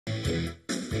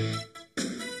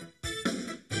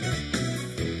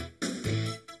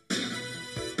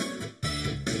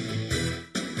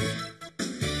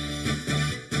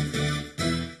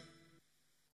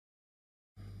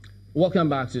Welcome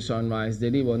back to Sunrise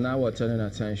Daily. Well, now we're turning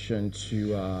attention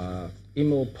to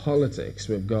Imo politics.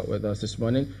 We've got with us this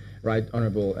morning Right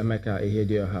Honorable Emeka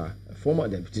Ihedioha, former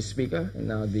Deputy Speaker and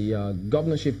now the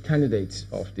governorship candidate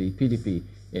of the PDP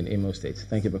in Imo State.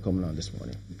 Thank you for coming on this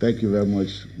morning. Thank you very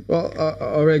much. Well,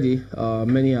 already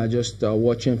many are just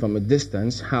watching from a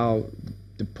distance how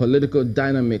the political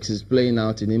dynamics is playing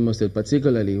out in Imo State,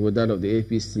 particularly with that of the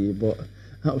APC. But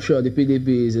I'm sure the PDP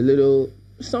is a little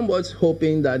somewhat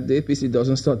hoping that the APC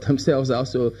doesn't sort themselves out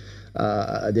so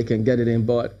they can get it in.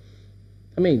 But,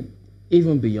 I mean,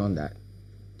 even beyond that,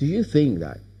 do you think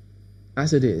that,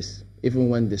 as it is, even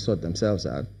when they sort themselves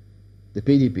out, the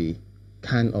PDP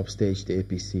can upstage the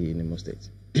APC in Imo State?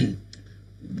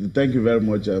 Thank you very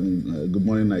much. Good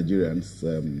morning,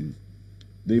 Nigerians.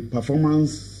 The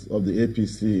performance of the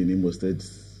APC in Imo State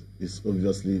is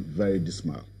obviously very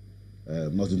dismal.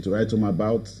 Nothing to write home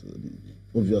about.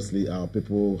 Obviously, our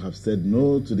people have said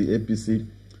no to the APC.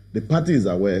 The party is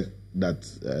aware that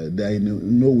they are in a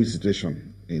no-win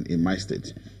situation in my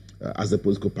state as a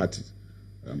political party.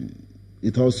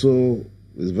 It also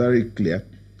is very clear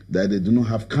that they do not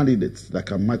have candidates that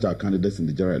can match our candidates in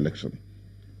the general election.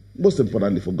 Most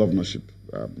importantly, for governorship,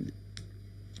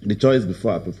 the choice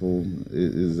before our people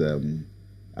is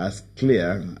as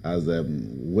clear as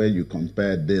when you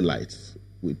compare daylight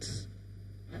with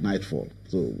nightfall.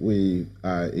 So we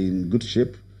are in good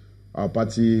shape. Our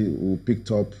party will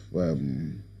picked up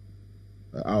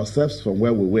ourselves from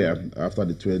where we were after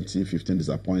the 2015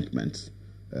 disappointment.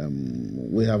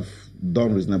 We have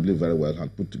done reasonably very well,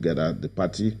 have put together the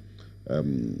party.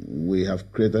 We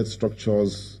have created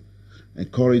structures,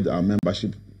 encouraged our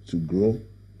membership to grow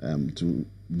to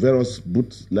various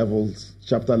booth levels,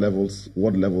 chapter levels,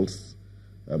 ward levels,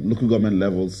 local government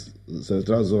levels,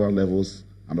 central zonal levels,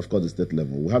 and of course the state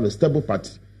level. We have a stable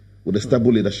party with a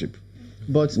stable leadership.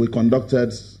 But we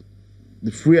conducted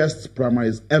the freest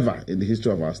primaries ever in the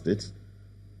history of our state.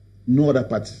 No other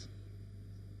party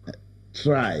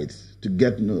tried to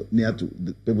get near to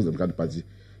the People's Democratic Party.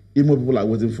 Imo people are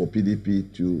waiting for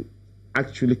PDP to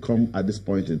actually come at this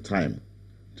point in time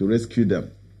to rescue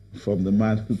them from the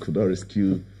man who could not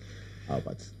rescue our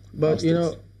party. But, you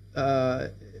know,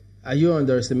 are you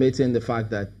underestimating the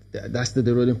fact that that's the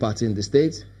ruling party in the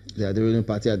state? They are the ruling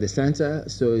party at the center,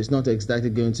 so it's not exactly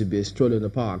going to be a stroll in the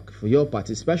park for your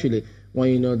party, especially when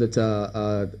you know that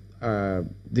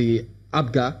the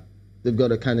ABGA, they've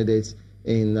got a candidate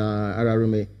in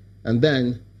Ararume, and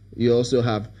then you also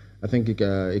have, I think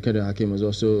Ihedioha Hakim was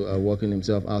also working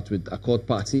himself out with a court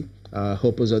party.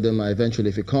 Hopers of them eventually,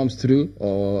 if it comes through,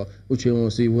 or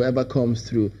whoever comes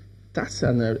through, that's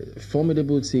a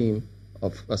formidable team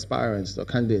of aspirants or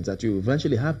candidates that you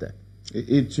eventually have there.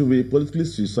 It should be politically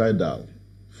suicidal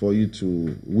for you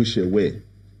to wish away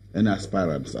any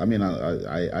aspirants. I mean,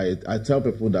 I tell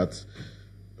people that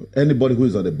anybody who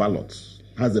is on the ballot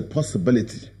has a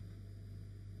possibility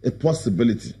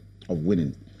of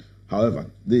winning. However,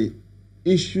 the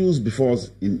issues before us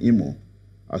in Imo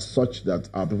are such that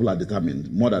our people are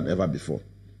determined more than ever before,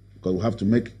 because we have to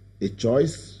make a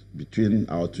choice between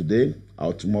our today,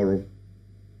 our tomorrow,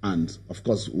 and of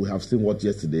course we have seen what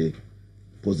yesterday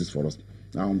poses for us.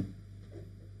 Now,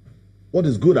 what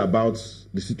is good about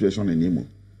the situation in Imo is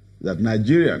that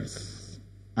Nigerians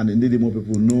and indeed Imo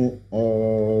people know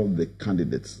all the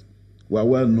candidates. We are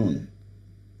well known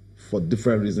for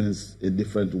different reasons in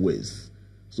different ways.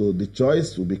 So the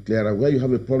choice will be clearer. Where you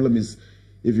have a problem is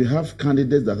if you have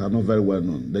candidates that are not very well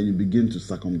known, then you begin to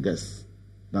circumguess.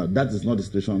 Now, that is not the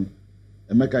situation.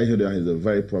 Emeka Ihedioha is a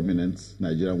very prominent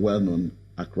Nigerian, well known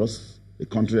across the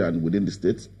country and within the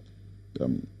state.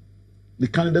 The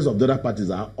candidates of the other parties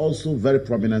are also very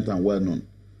prominent and well known.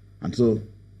 And so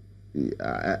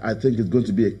I think it's going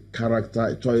to be a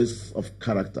choice of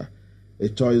character, a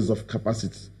choice of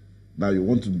capacity. Now you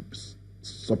want to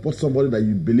support somebody that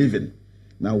you believe in.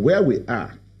 Now where we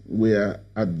are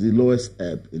at the lowest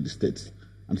ebb in the state.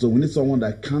 And so we need someone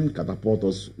that can catapult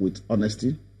us with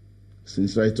honesty,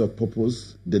 sincerity of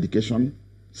purpose, dedication,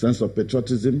 sense of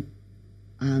patriotism,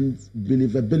 and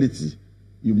believability.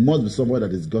 You must be somebody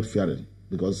that is God-fearing,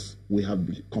 because we have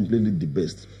been completely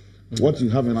debased. What you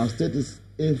have in our state is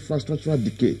infrastructural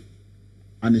decay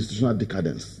and institutional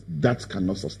decadence. That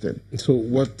cannot sustain. So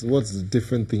what's the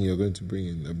different thing you're going to bring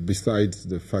in, besides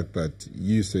the fact that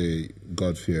you say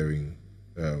God-fearing?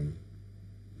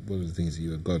 What are the things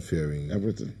you're God-fearing?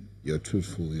 Everything. You're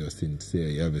truthful, you're sincere,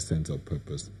 you have a sense of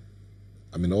purpose.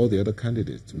 I mean, all the other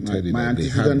candidates will tell you that they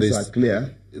have this. Are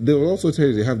clear. They will also tell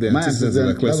you they have their antecedents that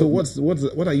are clear. So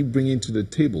what are you bringing to the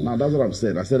table? Now, that's what I'm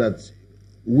saying. I said that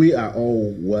we are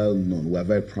all well known. We are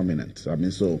very prominent. I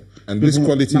mean, so. And these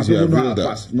qualities you have reeled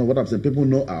out. No, what I'm saying, people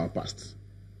know our past.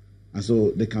 And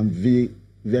so they can veer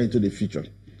into the future.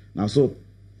 Now, so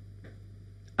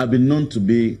I've been known to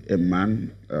be a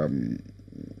man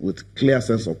with clear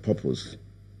sense of purpose.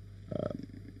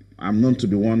 I'm known to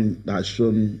be one that has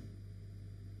shown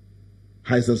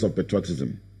high sense of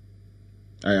patriotism.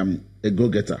 I am a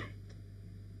go-getter.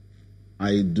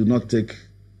 I do not take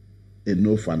a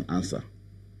no for an answer.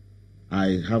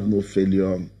 I have no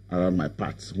failure around my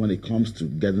path when it comes to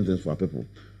getting things for our people.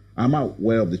 I'm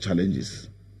aware of the challenges.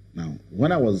 Now,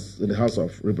 when I was in the House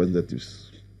of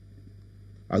Representatives,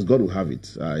 as God will have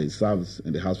it, I served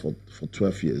in the House for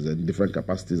 12 years in different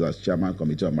capacities as Chairman,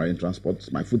 Committee on Marine Transport.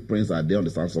 My footprints are there on the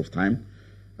sands of time.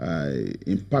 I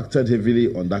impacted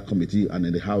heavily on that committee and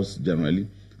in the House generally,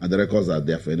 and the records are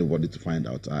there for anybody to find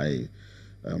out. I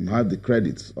had the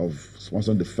credit of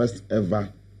sponsoring the first ever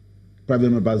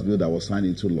private members bill that was signed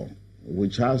into law,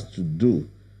 which has to do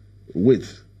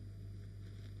with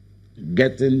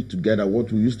getting together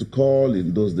what we used to call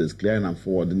in those days clearing and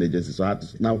forwarding agencies. So I had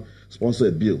to now sponsor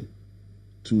a bill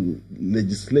to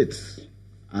legislate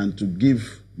and to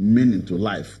give meaning to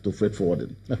life to freight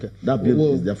forwarding. Okay. That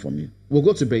bill is there for me. We'll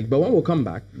go to break, but when we'll come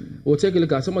back, we'll take a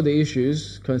look at some of the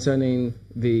issues concerning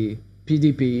the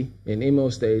PDP in Imo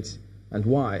State and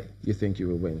why you think you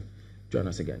will win. Join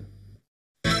us again.